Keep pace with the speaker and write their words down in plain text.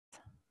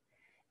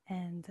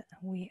And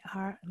we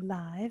are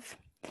live.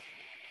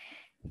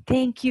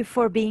 Thank you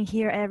for being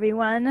here,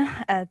 everyone,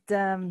 at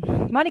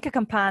Monica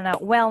Campana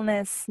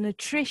Wellness,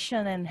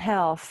 Nutrition and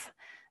Health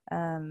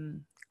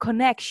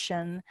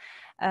Connection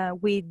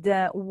with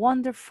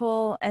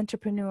wonderful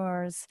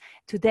entrepreneurs.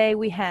 Today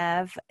we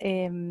have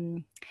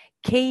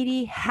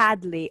Kaytee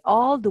Hadley,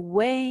 all the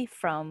way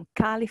from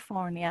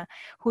California,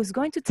 who's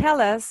going to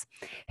tell us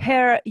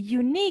her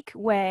unique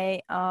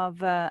way of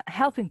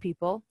helping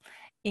people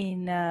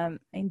in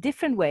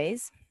different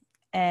ways.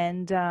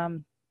 And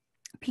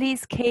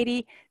please,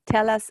 Kaytee,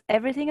 tell us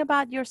everything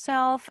about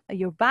yourself,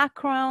 your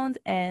background,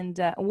 and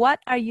what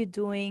are you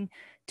doing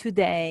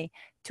today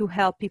to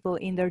help people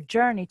in their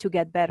journey to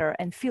get better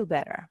and feel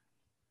better.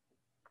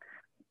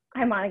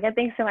 Hi, Monica.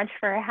 Thanks so much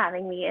for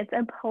having me. It's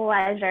a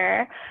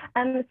pleasure.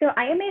 So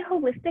I am a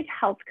holistic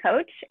health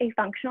coach, a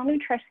functional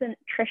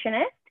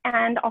nutritionist,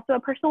 and also a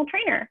personal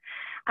trainer.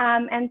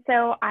 And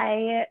so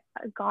I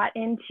got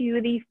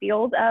into the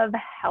field of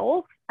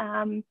health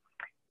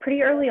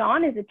pretty early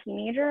on as a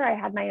teenager. I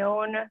had my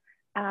own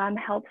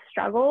health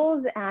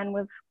struggles and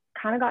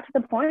kind of got to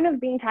the point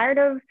of being tired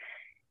of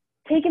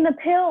taking the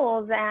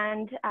pills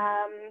and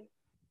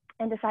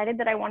decided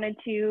that I wanted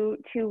to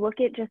look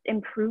at just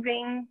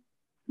improving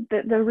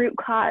the root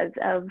cause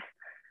of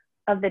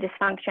the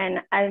dysfunction.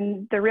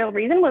 And the real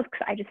reason was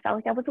because I just felt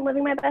like I wasn't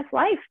living my best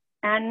life,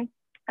 and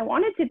I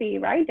wanted to be,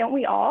 right? Don't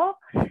we all?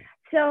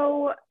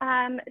 So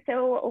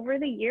over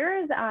the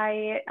years,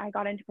 I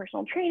got into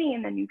personal training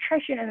and then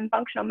nutrition and then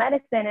functional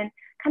medicine and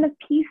kind of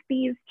pieced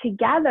these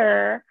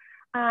together.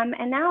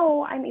 And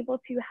now I'm able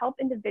to help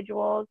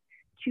individuals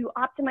to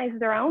optimize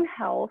their own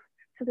health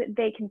so that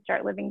they can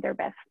start living their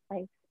best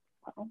life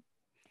as well.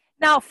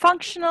 Now,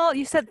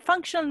 you said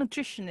functional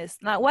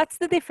nutritionist. Now, what's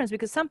the difference?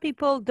 Because some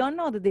people don't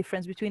know the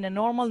difference between a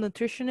normal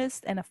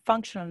nutritionist and a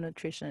functional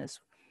nutritionist.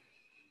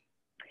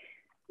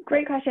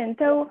 Great question.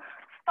 So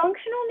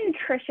functional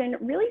nutrition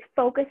really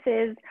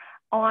focuses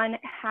on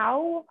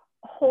how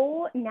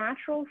whole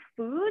natural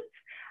foods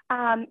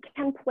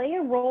can play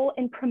a role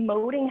in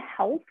promoting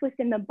health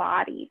within the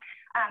body.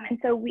 And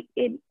so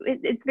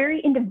it's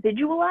very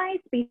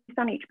individualized based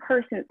on each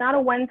person. It's not a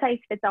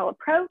one-size-fits-all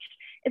approach.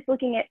 It's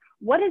looking at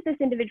what is this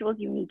individual's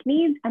unique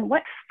needs and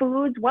what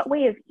foods, what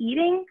way of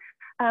eating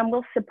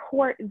will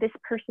support this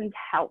person's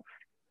health.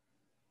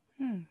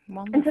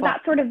 And so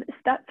that's sort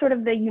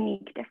of the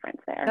unique difference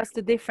there. That's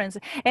the difference.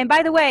 And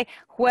by the way,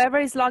 whoever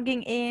is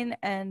logging in,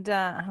 and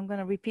I'm going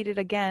to repeat it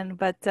again,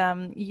 but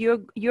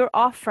you're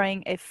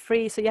offering a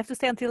free, so you have to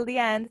stay until the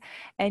end,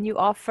 and you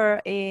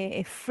offer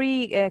a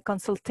free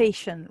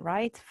consultation,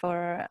 right?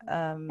 For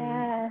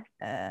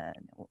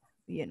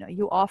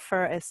you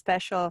offer a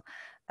special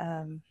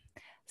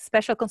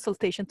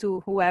consultation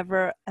to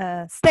whoever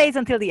stays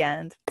until the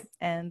end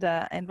and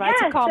writes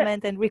a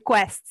comment and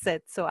requests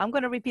it. So I'm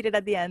going to repeat it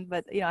at the end,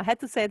 but I had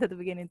to say it at the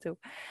beginning too,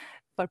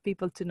 for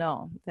people to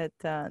know that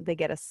they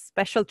get a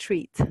special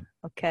treat,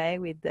 okay,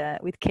 with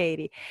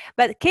Kaytee.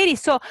 But Kaytee,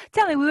 so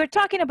tell me, we were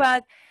talking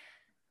about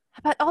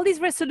all these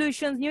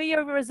resolutions, New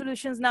Year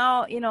resolutions.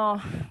 Now,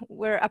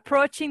 we're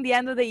approaching the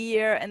end of the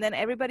year, and then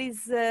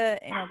everybody's,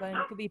 going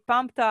to be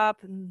pumped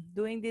up and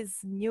doing these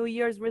New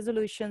Year's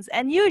resolutions.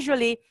 And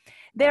usually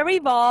they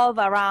revolve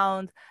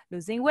around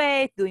losing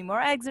weight, doing more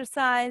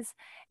exercise.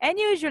 And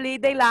usually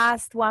they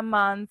last 1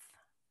 month,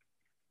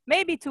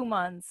 maybe 2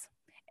 months,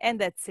 and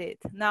that's it.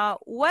 Now,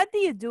 what do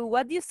you do?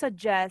 What do you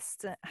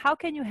suggest? How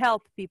can you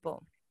help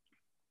people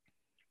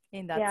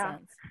in that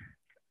sense?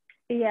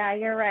 Yeah,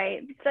 you're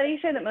right. Studies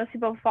show that most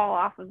people fall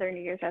off of their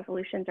New Year's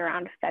resolutions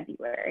around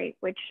February,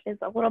 which is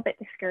a little bit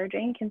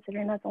discouraging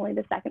considering that's only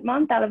the second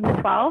month out of the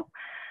 12.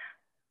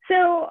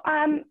 So,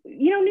 New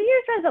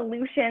Year's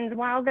resolutions,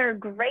 while they're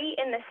great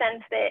in the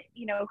sense that,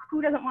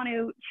 who doesn't want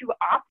to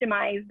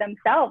optimize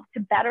themselves, to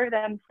better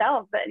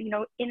themselves, but,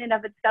 in and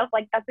of itself,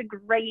 like that's a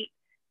great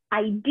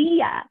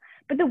idea.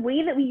 But the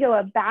way that we go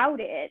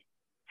about it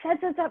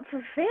sets us up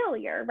for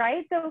failure,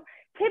 right? So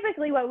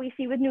typically what we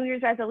see with New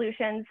Year's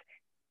resolutions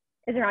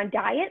is around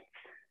diets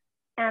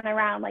and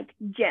around the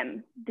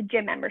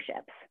gym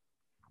memberships.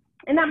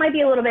 And that might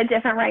be a little bit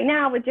different right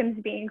now with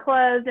gyms being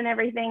closed and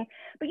everything,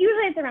 but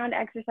usually it's around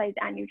exercise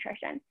and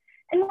nutrition.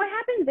 And what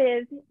happens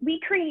is we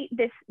create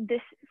this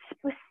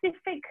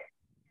specific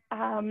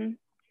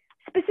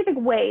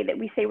way that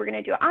we say we're going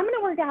to do it. I'm going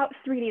to work out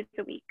 3 days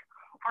a week,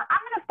 or I'm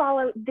going to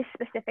follow this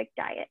specific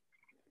diet.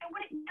 And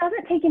what it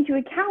doesn't take into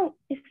account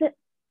is that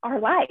our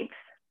lives,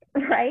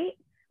 right?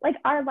 Like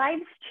our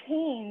lives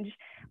change.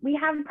 We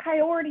have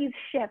priorities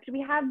shift. We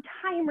have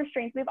time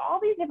restraints. We have all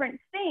these different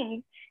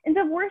things. And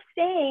so if we're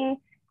saying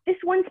this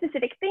one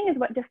specific thing is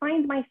what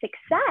defines my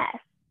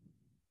success,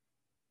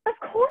 of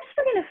course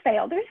we're going to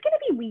fail. There's going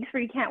to be weeks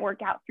where you can't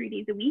work out 3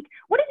 days a week.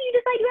 What if you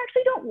decide you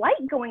actually don't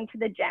like going to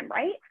the gym,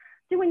 right?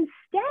 So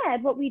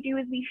instead, what we do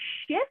is we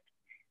shift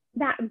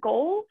that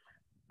goal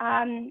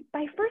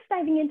by first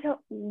diving into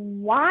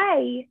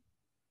why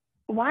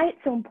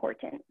it's so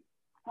important.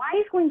 Why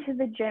is going to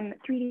the gym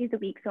 3 days a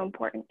week so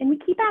important? And we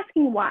keep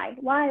asking why.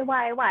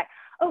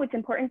 Oh, it's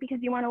important because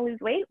you want to lose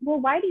weight. Well,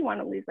 why do you want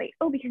to lose weight?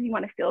 Oh, because you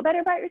want to feel better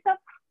about yourself.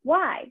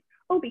 Why?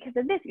 Oh, because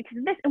of this, because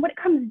of this. And what it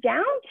comes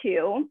down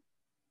to,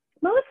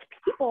 most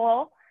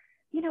people,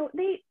 you know,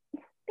 they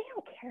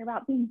don't care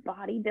about being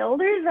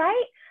bodybuilders,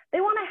 right?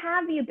 They want to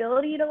have the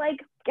ability to like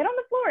get on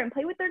the floor and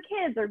play with their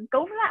kids, or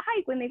go for that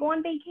hike when they go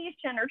on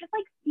vacation, or just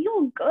like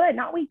feel good,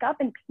 not wake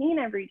up in pain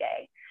every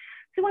day.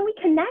 So when we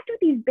connect with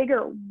these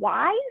bigger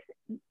whys,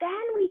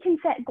 then we can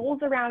set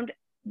goals around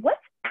what's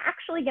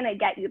actually going to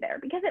get you there,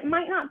 because it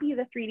might not be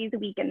the 3 days a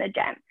week in the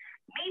gym.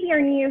 Maybe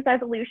our New Year's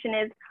resolution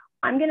is,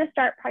 I'm going to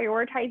start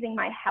prioritizing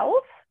my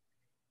health,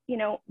 you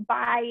know,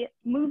 by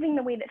moving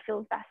the way that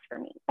feels best for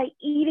me, by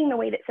eating the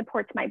way that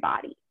supports my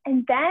body.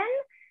 And then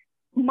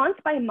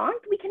month by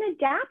month, we can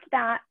adapt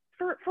that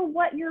for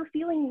what you're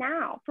feeling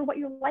now, for what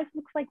your life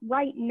looks like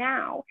right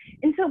now.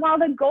 And so while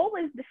the goal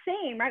is the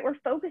same, right, we're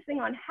focusing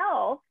on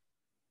health,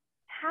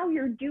 how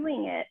you're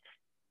doing it,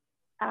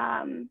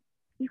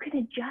 you can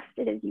adjust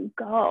it as you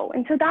go.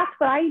 And so that's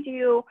what I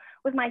do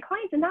with my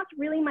clients. And that's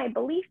really my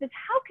belief, is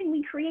how can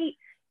we create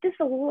this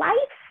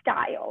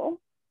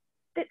lifestyle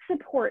that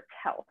supports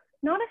health?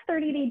 Not a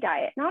 30-day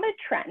diet, not a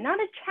trend, not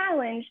a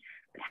challenge,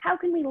 but how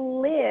can we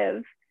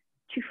live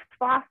to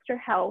foster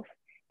health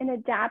and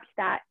adapt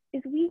that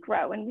as we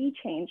grow and we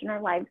change and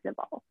our lives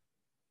evolve.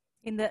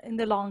 In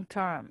the long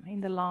term,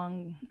 in the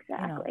long,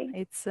 exactly. You know,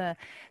 it's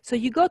so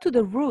you go to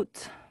the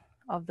root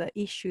of the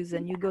issues,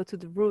 and you go to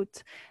the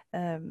root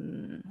of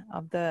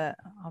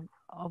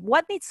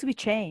what needs to be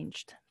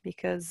changed,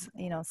 because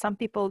you know, some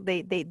people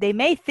they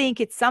may think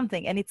it's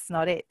something and it's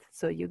not it.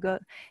 So you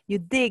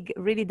dig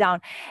really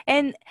down.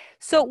 And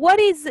so what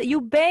is,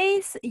 you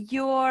base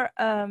your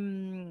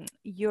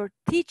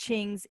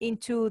teachings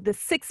into the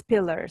 6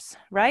 pillars,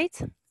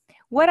 right?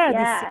 What are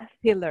the 6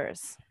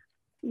 pillars?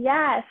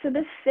 Yeah, so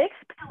the 6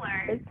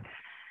 pillars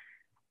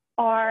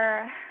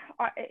are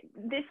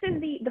this is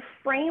the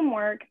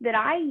framework that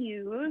I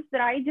use,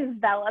 that I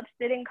developed,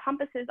 that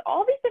encompasses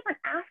all these different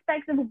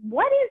aspects of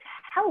what is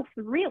health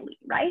really,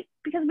 right?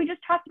 Because we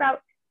just talked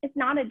about, it's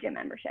not a gym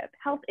membership.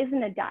 Health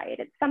isn't a diet.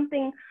 It's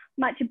something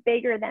much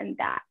bigger than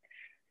that.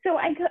 So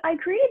I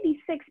created these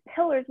 6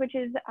 pillars, which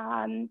is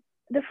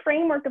the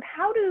framework of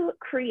how to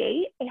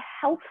create a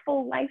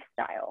healthful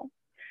lifestyle.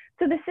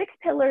 So the 6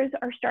 pillars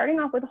are starting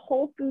off with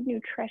whole food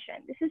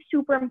nutrition. This is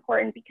super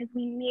important because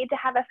we need to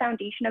have a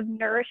foundation of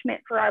nourishment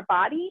for our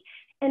body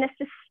and a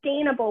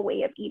sustainable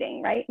way of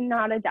eating, right?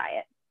 Not a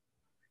diet.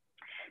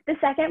 The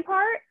second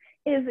part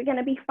is going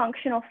to be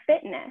functional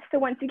fitness. So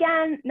once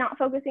again, not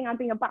focusing on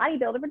being a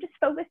bodybuilder, but just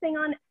focusing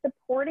on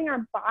supporting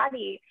our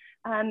body,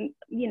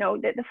 you know,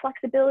 the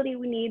flexibility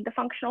we need, the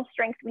functional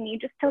strength we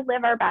need just to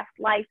live our best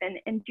life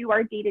and do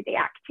our day-to-day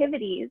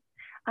activities.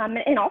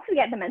 And also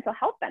get the mental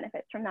health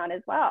benefits from that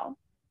as well.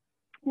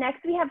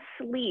 Next, we have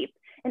sleep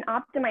and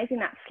optimizing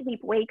that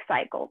sleep-wake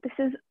cycle. This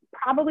is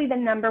probably the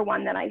number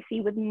one that I see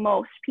with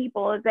most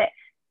people, is that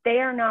they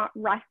are not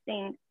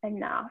resting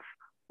enough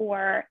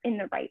or in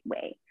the right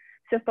way.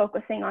 So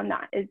focusing on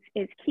that is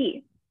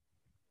key.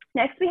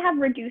 Next, we have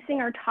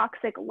reducing our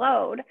toxic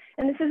load.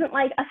 And this isn't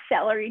like a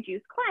celery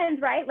juice cleanse,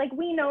 right? Like,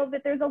 we know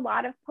that there's a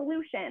lot of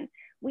pollution.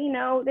 We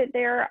know that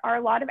there are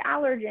a lot of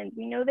allergens.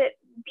 We know that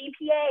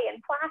BPA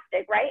and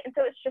plastic, right? And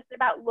so it's just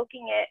about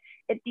looking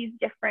at these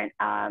different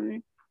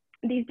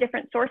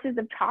sources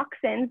of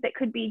toxins that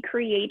could be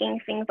creating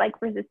things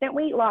like resistant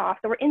weight loss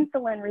or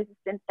insulin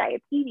resistance,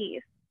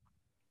 diabetes.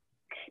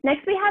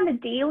 Next, we have the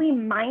daily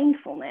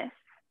mindfulness.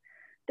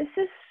 This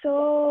is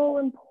so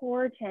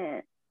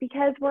important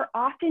because we're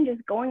often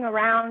just going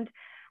around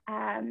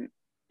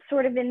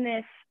sort of in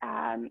this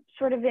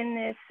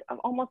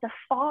almost a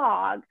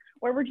fog,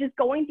 where we're just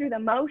going through the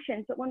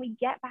motions. But when we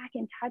get back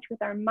in touch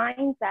with our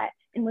mindset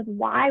and with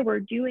why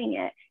we're doing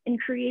it, and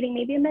creating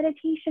maybe a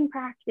meditation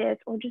practice,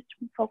 or just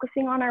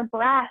focusing on our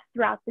breath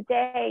throughout the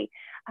day,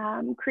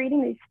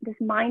 creating this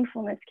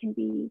mindfulness can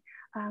be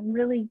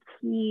really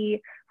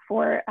key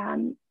for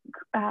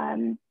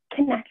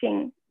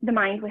connecting the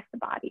mind with the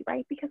body,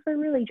 right? Because we're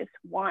really just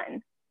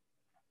one.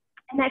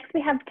 Next,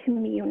 we have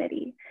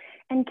community.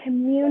 And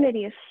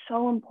community is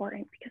so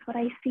important, because what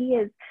I see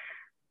is,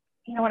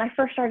 you know, when I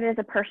first started as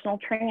a personal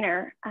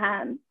trainer,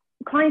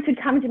 clients would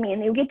come to me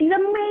and they would get these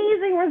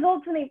amazing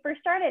results when they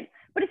first started.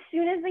 But as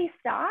soon as they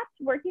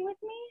stopped working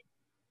with me,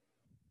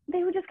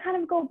 they would just kind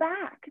of go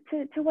back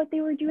to what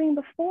they were doing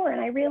before. And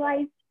I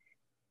realized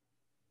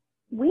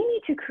we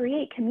need to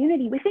create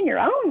community within your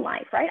own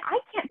life, right? I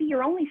can't be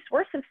your only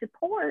source of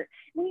support.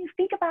 When you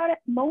think about it,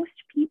 most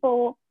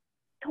people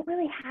don't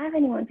really have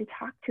anyone to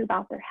talk to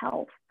about their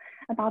health,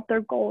 about their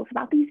goals,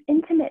 about these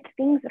intimate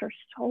things that are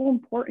so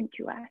important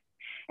to us.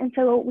 And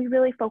so we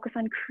really focus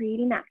on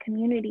creating that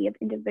community of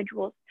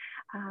individuals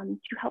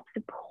to help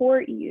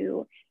support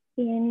you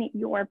in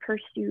your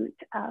pursuit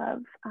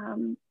of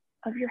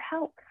your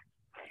health.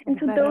 And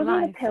so those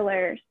are the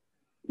pillars.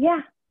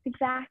 Yeah,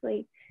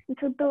 exactly. And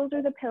so those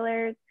are the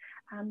pillars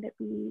that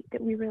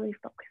we really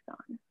focus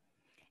on.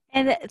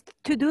 And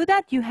to do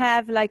that, you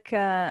have like,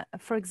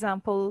 for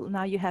example,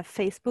 now you have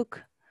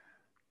Facebook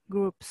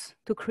groups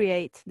to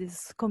create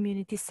this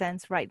community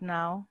sense right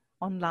now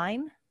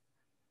online.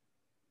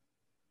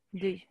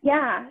 Is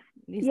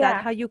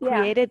that how you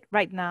create it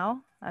right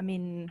now? I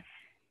mean,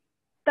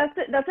 that's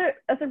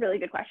a really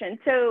good question.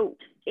 So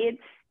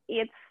it's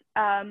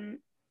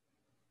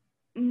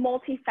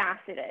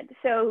multifaceted.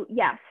 So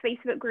yes,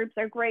 Facebook groups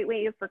are a great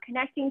way for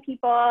connecting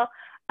people.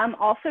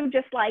 Also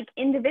just like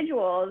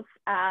individuals,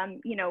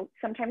 you know,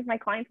 sometimes my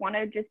clients want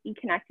to just be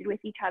connected with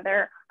each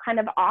other kind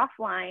of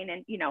offline.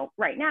 And, you know,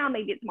 right now,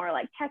 maybe it's more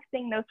like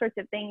texting, those sorts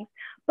of things,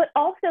 but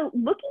also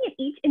looking at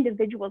each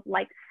individual's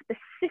life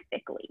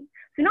specifically.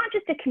 So not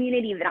just a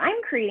community that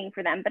I'm creating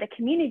for them, but a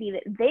community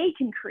that they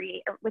can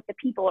create with the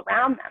people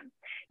around them.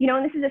 You know,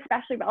 and this is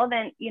especially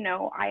relevant, you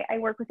know, I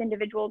work with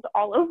individuals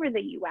all over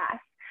the US.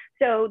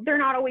 So they're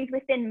not always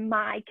within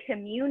my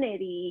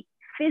community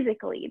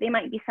physically. They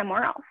might be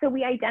somewhere else. So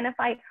we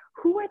identify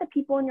who are the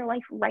people in your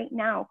life right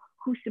now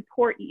who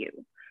support you?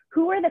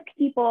 Who are the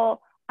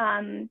people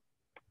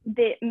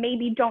that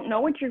maybe don't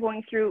know what you're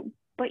going through,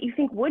 but you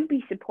think would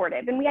be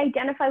supportive? And we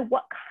identify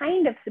what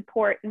kind of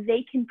support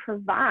they can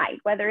provide,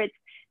 whether it's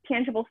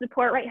tangible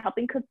support, right,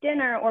 helping cook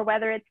dinner, or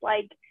whether it's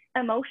like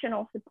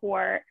emotional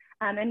support.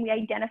 And we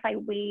identify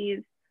ways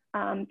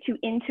to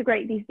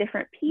integrate these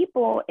different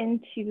people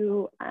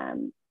into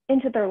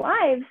their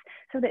lives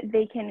so that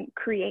they can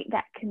create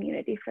that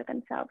community for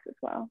themselves as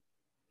well.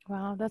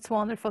 Wow, that's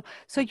wonderful.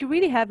 So you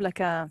really have like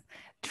a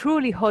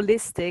truly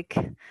holistic,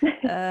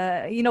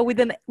 you know, with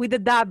a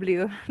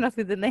W, not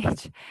with an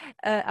H,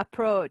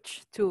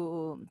 approach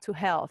to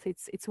health.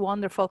 It's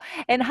wonderful.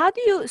 And how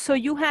do you? So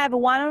you have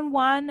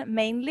one-on-one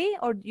mainly,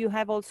 or do you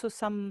have also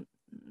some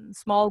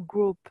small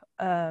group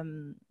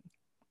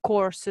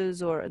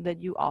courses or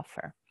that you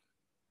offer?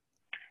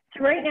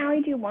 So right now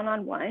I do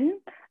one-on-one.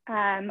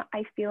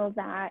 I feel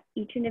that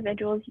each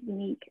individual's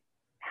unique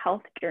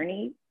health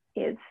journey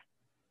is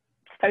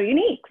so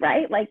unique,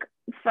 right? Like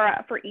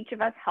for each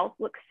of us, health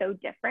looks so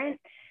different.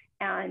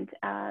 And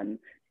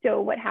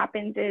so what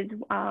happens is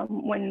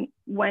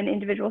when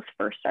individuals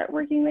first start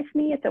working with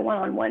me, it's a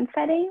one-on-one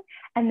setting.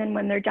 And then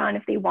when they're done,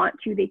 if they want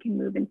to, they can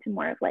move into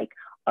more of like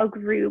a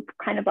group,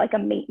 kind of like a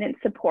maintenance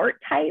support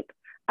type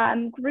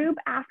group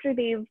after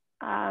they've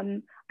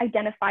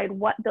identified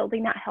what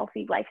building that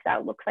healthy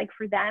lifestyle looks like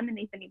for them, and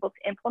they've been able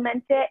to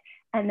implement it.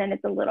 And then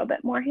it's a little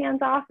bit more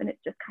hands-off, and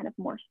it's just kind of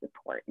more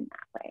support in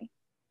that way.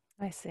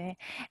 I see.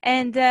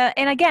 And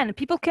again,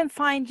 people can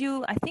find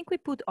you. I think we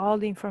put all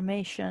the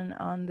information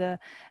on the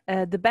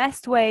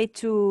best way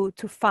to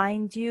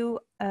find you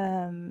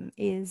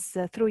is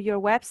through your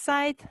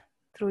website,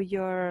 through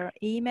your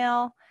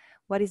email.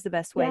 What is the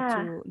best way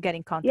to get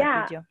in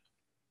contact with you?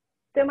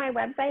 So my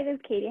website is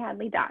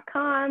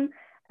kayteehadley.com.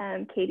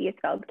 Kaytee is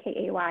spelled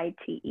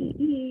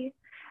Kaytee.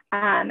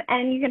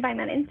 And you can find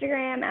me on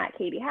Instagram at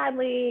Kaytee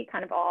Hadley.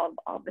 Kind of all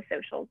the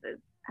socials is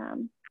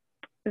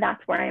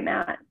that's where I'm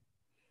at.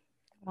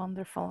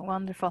 Wonderful,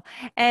 wonderful.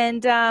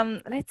 And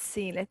let's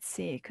see,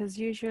 because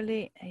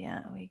usually,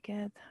 I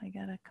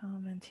got a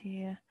comment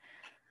here.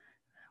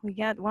 We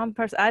got one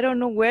person. I don't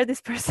know where this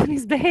person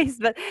is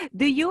based, but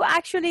do you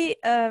actually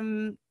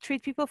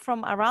treat people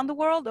from around the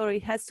world, or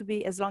it has to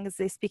be as long as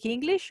they speak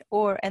English,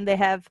 and they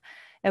have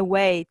a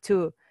way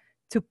to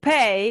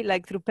pay,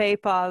 like through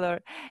PayPal,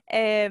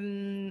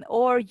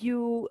 or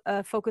you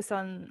focus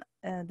on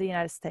the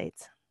United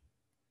States?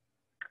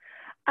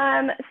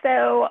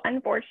 So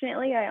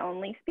unfortunately, I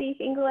only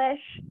speak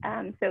English.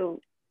 So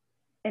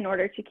in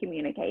order to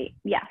communicate,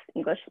 yes,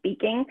 English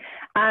speaking.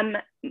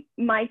 I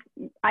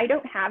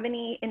don't have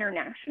any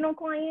international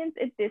clients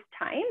at this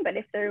time, but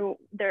if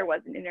there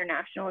was an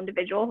international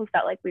individual who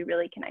felt like we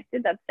really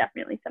connected, that's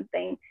definitely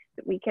something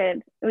that we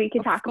could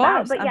talk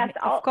about. But yes,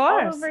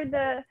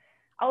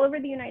 all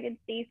over the United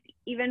States,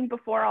 even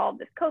before all of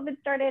this COVID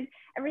started,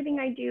 everything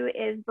I do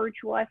is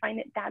virtual. I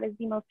find that is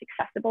the most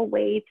accessible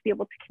way to be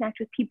able to connect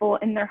with people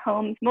in their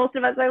homes. Most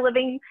of us are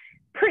living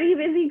pretty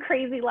busy,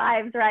 crazy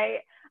lives, right?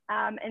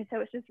 And so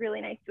it's just really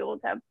nice to be able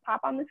to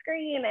pop on the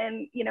screen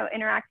and, you know,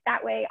 interact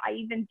that way. I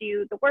even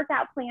do the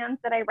workout plans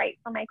that I write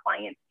for my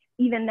clients.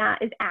 Even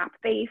that is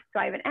app-based. So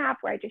I have an app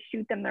where I just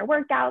shoot them their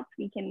workouts.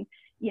 We can,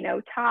 you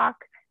know, talk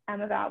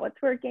about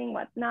what's working,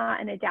 what's not,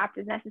 and adapt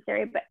as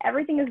necessary. But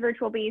everything is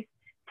virtual-based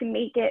to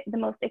make it the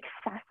most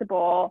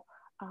accessible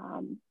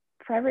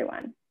for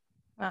everyone.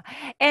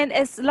 And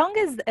as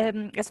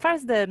far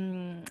as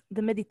the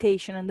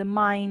meditation and the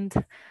mind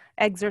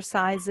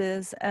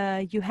exercises,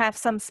 you have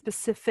some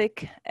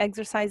specific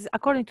exercises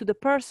according to the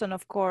person,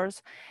 of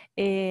course.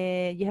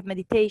 You have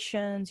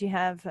meditations. You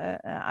have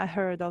I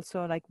heard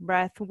also like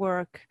breath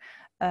work.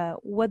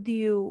 What do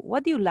you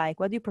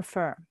like? What do you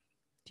prefer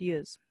to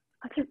use?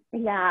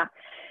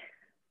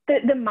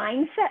 The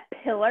mindset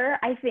pillar,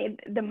 I think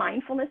the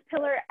mindfulness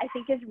pillar, I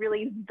think is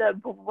really the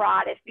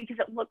broadest because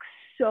it looks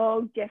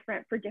so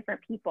different for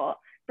different people.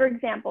 For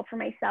example, for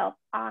myself,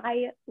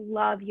 I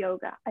love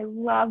yoga. I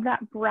love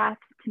that breath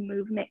to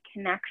movement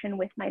connection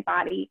with my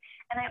body.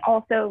 And I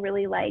also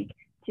really like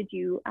to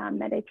do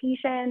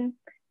meditation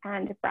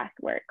and breath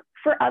work.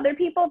 For other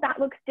people, that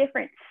looks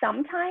different.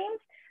 Sometimes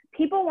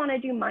people want to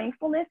do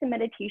mindfulness and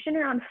meditation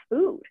around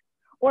food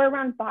or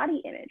around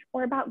body image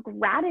or about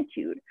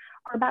gratitude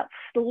or about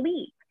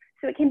sleep.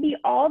 So it can be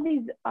all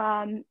these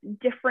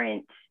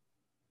different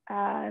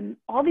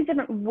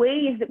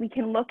ways that we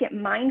can look at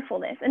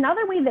mindfulness.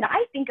 Another way that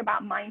I think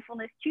about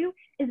mindfulness too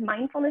is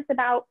mindfulness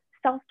about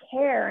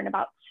self-care and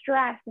about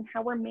stress and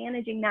how we're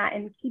managing that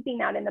and keeping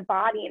that in the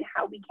body and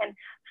how we can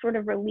sort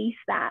of release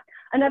that.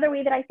 Another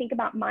way that I think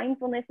about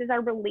mindfulness is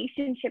our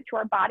relationship to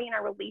our body and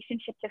our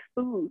relationship to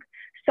food.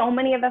 So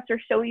many of us are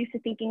so used to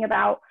thinking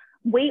about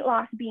weight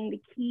loss being the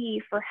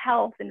key for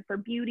health and for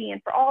beauty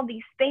and for all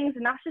these things,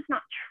 and that's just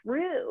not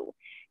true.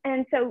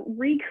 And so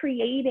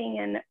recreating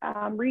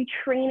and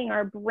retraining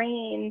our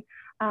brain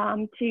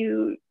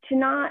to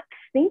not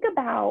think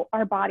about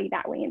our body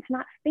that way and to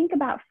not think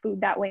about food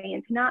that way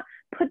and to not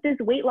put this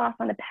weight loss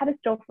on a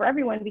pedestal for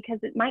everyone because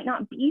it might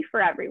not be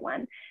for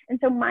everyone. And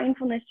so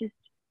mindfulness just,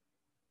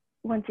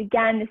 once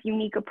again, this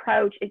unique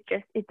approach,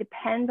 it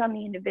depends on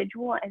the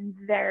individual and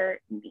their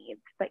needs.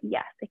 But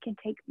yes, it can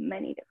take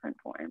many different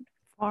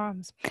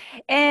forms.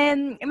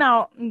 And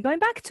now going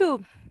back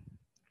to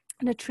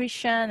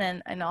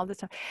nutrition and all the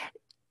time,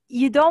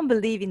 you don't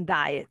believe in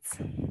diets,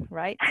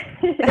 right?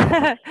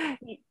 Yes,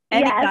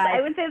 diet.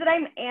 I would say that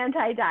I'm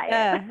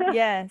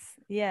anti-diet.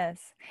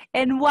 Yes.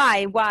 And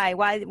why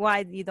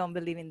you don't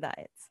believe in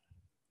diets?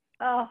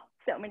 Oh,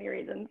 so many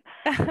reasons.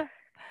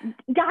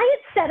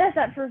 Diets set us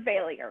up for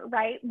failure,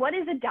 right? What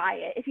is a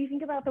diet? If you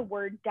think about the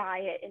word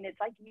diet in its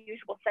like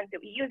usual sense that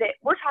we use it,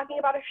 we're talking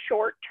about a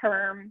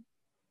short-term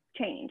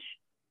change,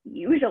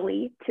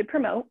 usually to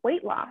promote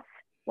weight loss.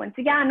 Once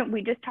again,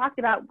 we just talked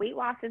about weight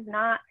loss is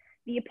not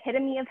the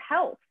epitome of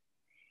health.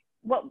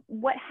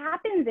 What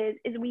happens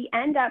is we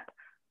end up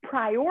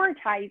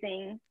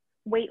prioritizing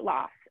weight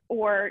loss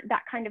or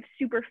that kind of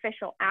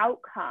superficial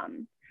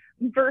outcome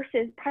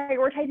versus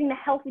prioritizing the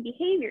healthy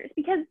behaviors,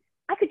 because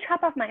I could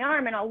chop off my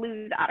arm and I'll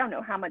lose, I don't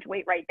know how much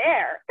weight right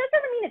there. That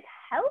doesn't mean it's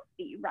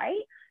healthy, right?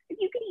 If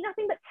you could eat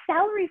nothing but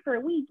celery for a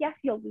week, yes,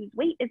 you'll lose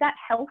weight. Is that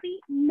healthy?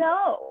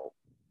 No,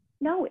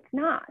 it's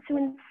not. So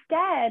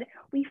instead,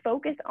 we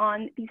focus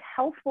on these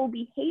healthful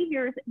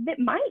behaviors that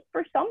might,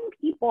 for some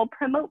people,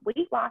 promote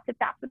weight loss if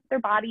that's what their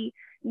body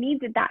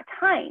needs at that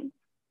time.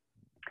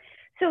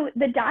 So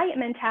the diet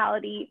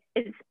mentality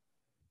is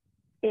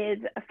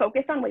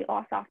focused on weight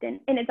loss often,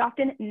 and it's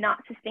often not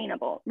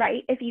sustainable,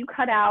 right? If you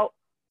cut out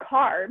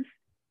carbs,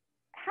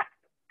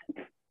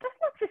 that's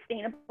not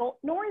sustainable,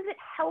 nor is it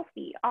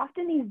healthy.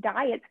 Often these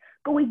diets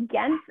go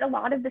against a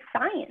lot of the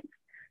science.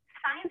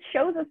 Science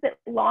shows us that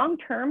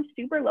long-term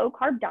super low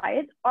carb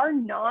diets are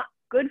not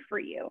good for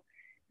you.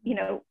 You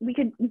know, we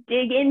could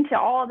dig into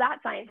all that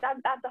science.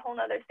 That's a whole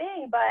other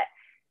thing.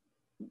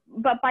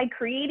 But by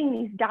creating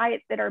these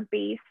diets that are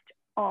based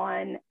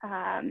on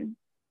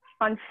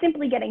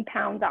simply getting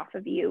pounds off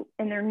of you,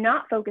 and they're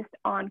not focused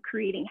on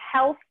creating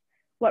health,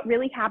 what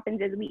really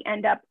happens is we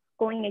end up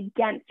going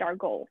against our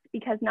goals,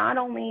 because not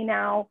only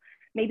now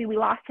maybe we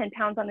lost 10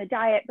 pounds on the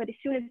diet, but as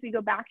soon as we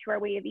go back to our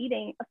way of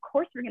eating, of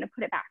course we're going to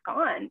put it back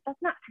on.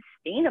 That's not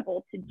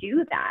sustainable to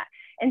do that.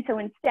 And so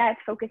instead,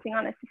 focusing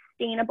on a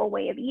sustainable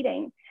way of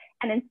eating,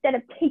 and instead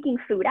of taking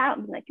food out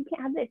and being like, you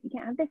can't have this, you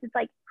can't have this, it's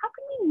like, how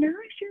can we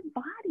nourish your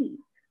body?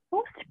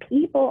 Most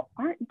people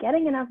aren't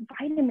getting enough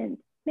vitamins,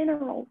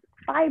 minerals,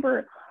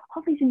 fiber,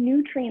 all these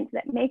nutrients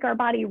that make our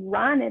body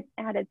run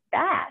at its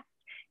best.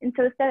 And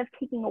so instead of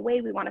taking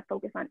away, we want to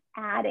focus on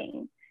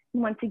adding.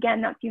 And once again,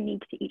 that's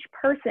unique to each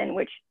person,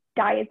 which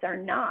diets are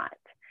not.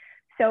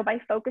 So by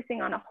focusing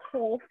on a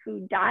whole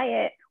food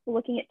diet, we're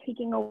looking at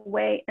taking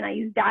away, and I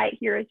use diet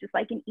here as just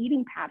like an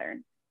eating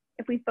pattern.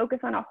 If we focus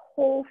on a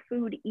whole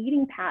food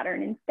eating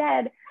pattern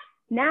instead,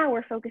 now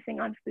we're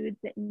focusing on foods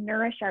that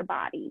nourish our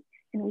body,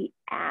 and we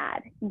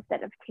add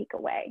instead of take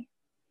away.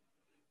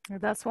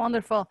 That's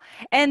wonderful.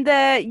 And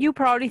you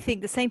probably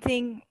think the same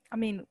thing, I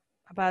mean,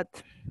 about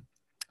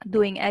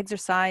doing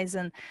exercise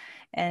and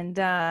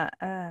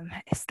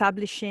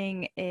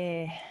establishing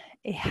a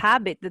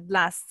habit that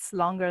lasts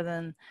longer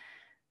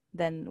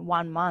than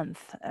 1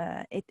 month.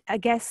 I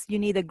guess you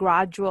need a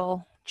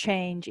gradual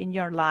change in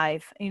your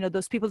life. You know,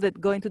 those people that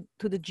go into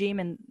the gym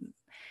and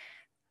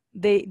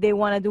they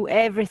want to do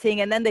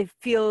everything, and then they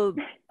feel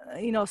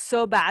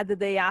so bad the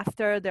day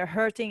after, they're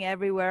hurting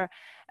everywhere.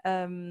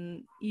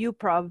 You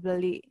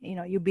probably,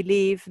 you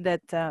believe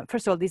that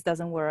first of all, this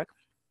doesn't work,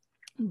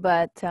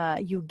 but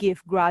you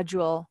give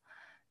gradual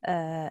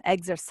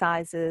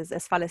exercises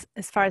as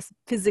far as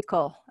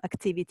physical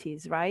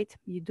activities, right?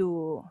 You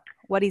do.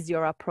 What is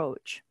your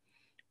approach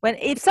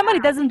if somebody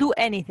doesn't do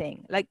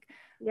anything, like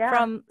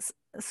from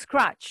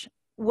scratch?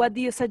 What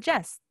do you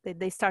suggest? That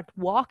they start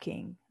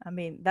walking? I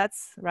mean,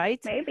 that's right.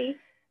 Maybe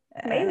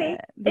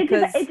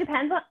because it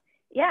depends on.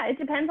 Yeah, it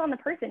depends on the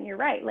person. You're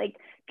right. Like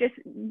just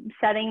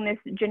setting this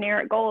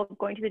generic goal of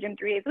going to the gym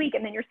 3 days a week,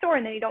 and then you're sore,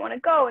 and then you don't want to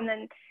go, and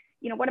then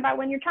what about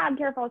when your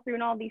childcare falls through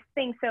and all these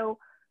things? So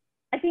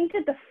I think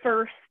that the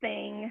first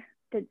thing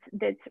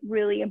that's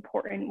really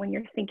important when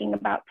you're thinking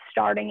about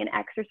starting an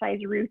exercise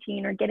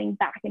routine or getting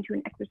back into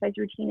an exercise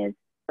routine is,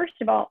 first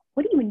of all,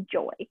 what do you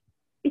enjoy?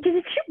 Because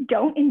if you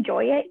don't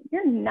enjoy it,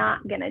 you're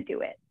not going to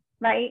do it,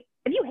 right?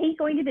 If you hate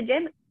going to the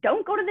gym,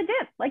 don't go to the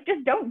gym. Like,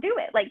 just don't do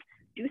it. Like,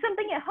 do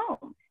something at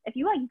home. If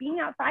you like being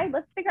outside,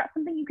 let's figure out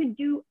something you can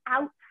do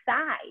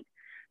outside.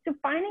 So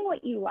finding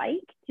what you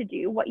like to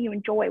do, what you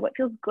enjoy, what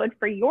feels good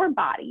for your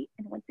body.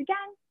 And once again,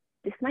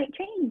 this might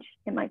change.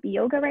 It might be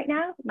yoga right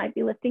now. It might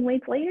be lifting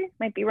weights later. It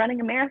might be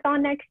running a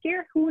marathon next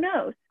year. Who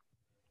knows?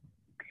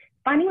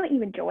 Finding what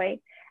you enjoy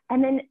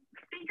and then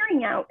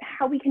figuring out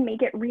how we can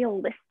make it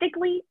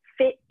realistically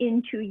fit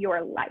into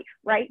your life,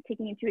 right?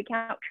 Taking into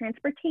account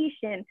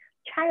transportation,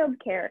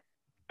 childcare,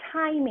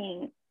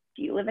 timing.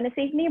 Do you live in a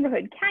safe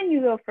neighborhood? Can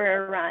you go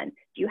for a run?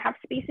 Do you have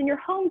space in your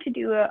home to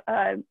do a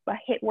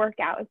HIIT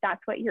workout if that's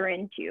what you're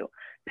into?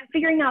 So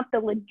figuring out the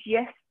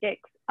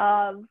logistics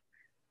of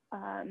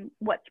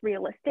what's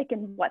realistic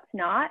and what's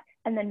not,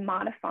 and then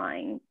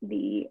modifying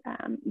the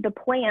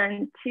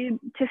plan to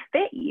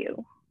fit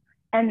you.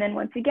 And then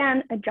once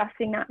again,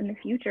 adjusting that in the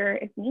future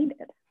if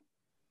needed.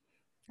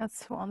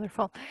 That's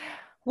wonderful.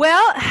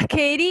 Well,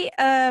 Kaytee,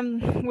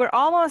 we're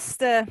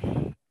almost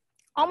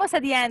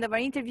at the end of our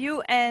interview,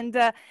 and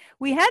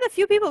we had a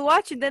few people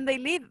watching, then they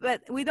leave,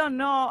 but we don't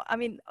know. I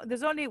mean,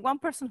 there's only one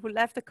person who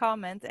left a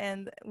comment,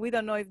 and we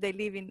don't know if they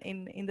live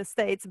in the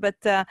States, but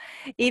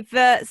if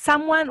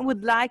someone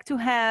would like to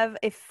have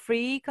a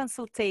free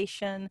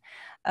consultation,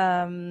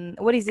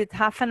 what is it,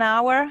 half an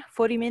hour,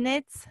 40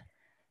 minutes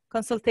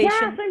consultation?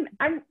 Yeah,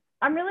 so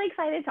I'm really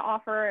excited to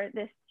offer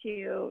this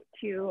to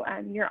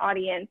your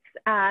audience.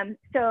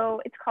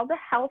 So it's called the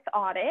Health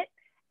Audit.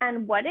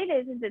 And what it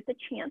is it's a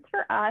chance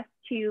for us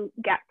to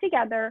get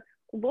together,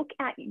 look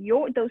at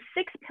those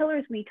 6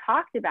 pillars we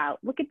talked about,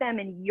 look at them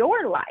in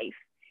your life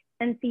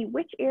and see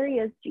which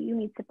areas do you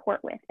need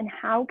support with and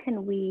how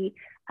can we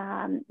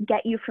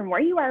get you from where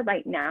you are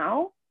right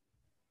now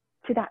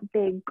to that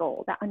big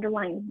goal, that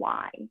underlying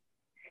why.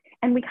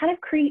 And we kind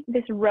of create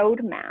this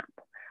roadmap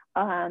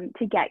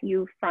to get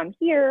you from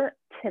here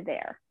to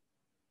there.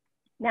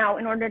 Now,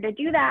 in order to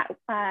do that,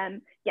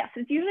 yes,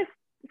 it's usually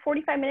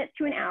 45 minutes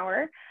to an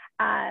hour.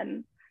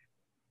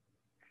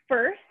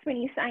 First, when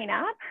you sign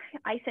up,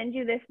 I send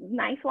you this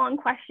nice long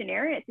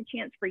questionnaire, and it's a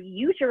chance for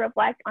you to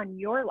reflect on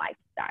your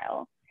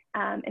lifestyle.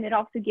 And it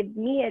also gives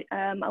me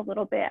a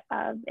little bit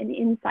of an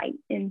insight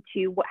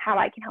into how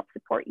I can help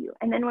support you.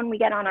 And then when we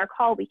get on our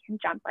call, we can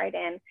jump right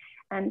in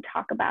and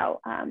talk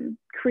about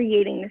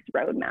creating this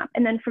roadmap.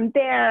 And then from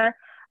there,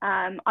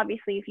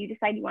 obviously, if you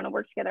decide you want to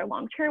work together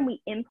long term,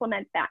 we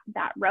implement that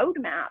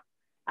roadmap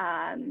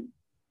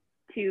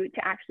to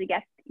actually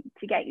get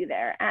you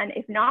there. And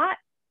if not,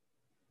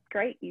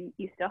 great,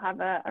 you still have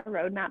a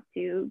roadmap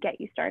to get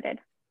you started.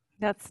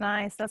 That's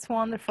nice. That's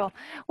wonderful.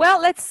 Well,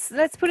 let's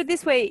put it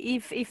this way.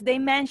 If they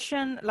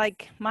mention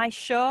like my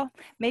show,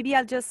 maybe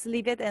I'll just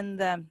leave it,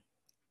 and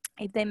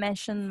if they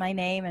mention my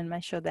name and my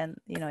show, then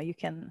you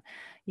can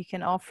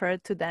offer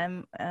it to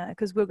them,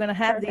 because we're going to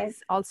have Perfect.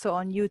 this also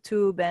on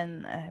YouTube,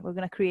 and we're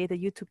going to create a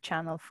YouTube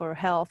channel for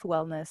health,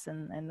 wellness,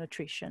 and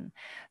nutrition.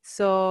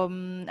 So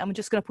I'm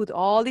just going to put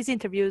all these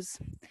interviews,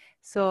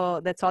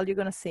 so that's all you're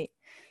going to see.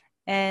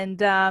 And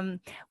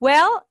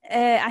well,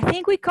 I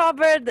think we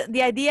covered.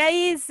 The idea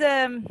is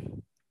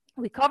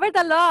we covered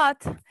a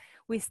lot.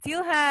 We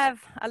still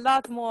have a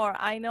lot more,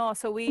 I know.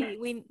 So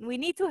we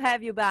need to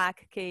have you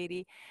back,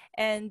 Kaytee.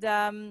 And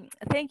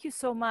thank you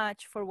so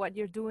much for what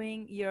you're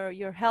doing.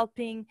 You're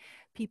helping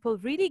people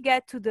really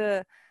get to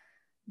the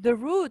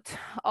root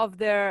of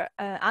their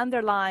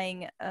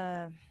underlying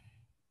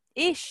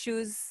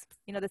issues,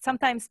 that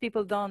sometimes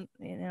people don't,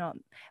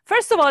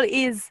 first of all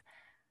is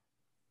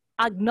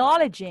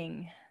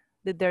acknowledging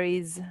that there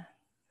is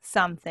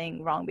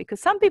something wrong, because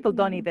some people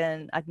don't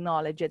even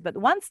acknowledge it. But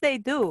once they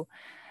do,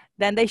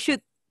 then they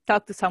should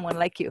talk to someone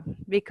like you,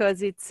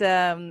 because it's,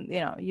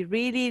 you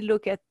really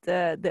look at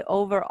the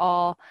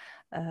overall,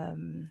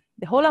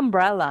 the whole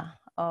umbrella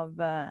of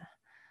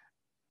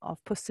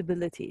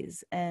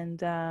possibilities. And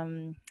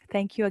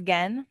thank you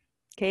again,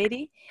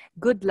 Kaytee.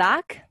 Good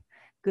luck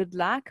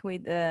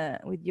with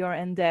your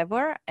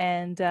endeavor,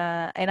 and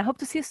I hope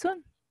to see you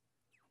soon.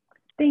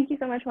 Thank you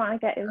so much,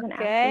 Monica. It was an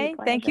absolute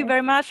pleasure. Thank you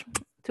very much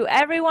to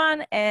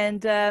everyone,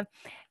 and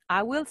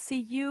I will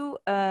see you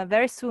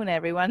very soon,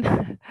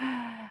 everyone.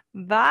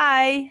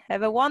 Bye.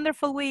 Have a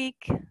wonderful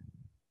week.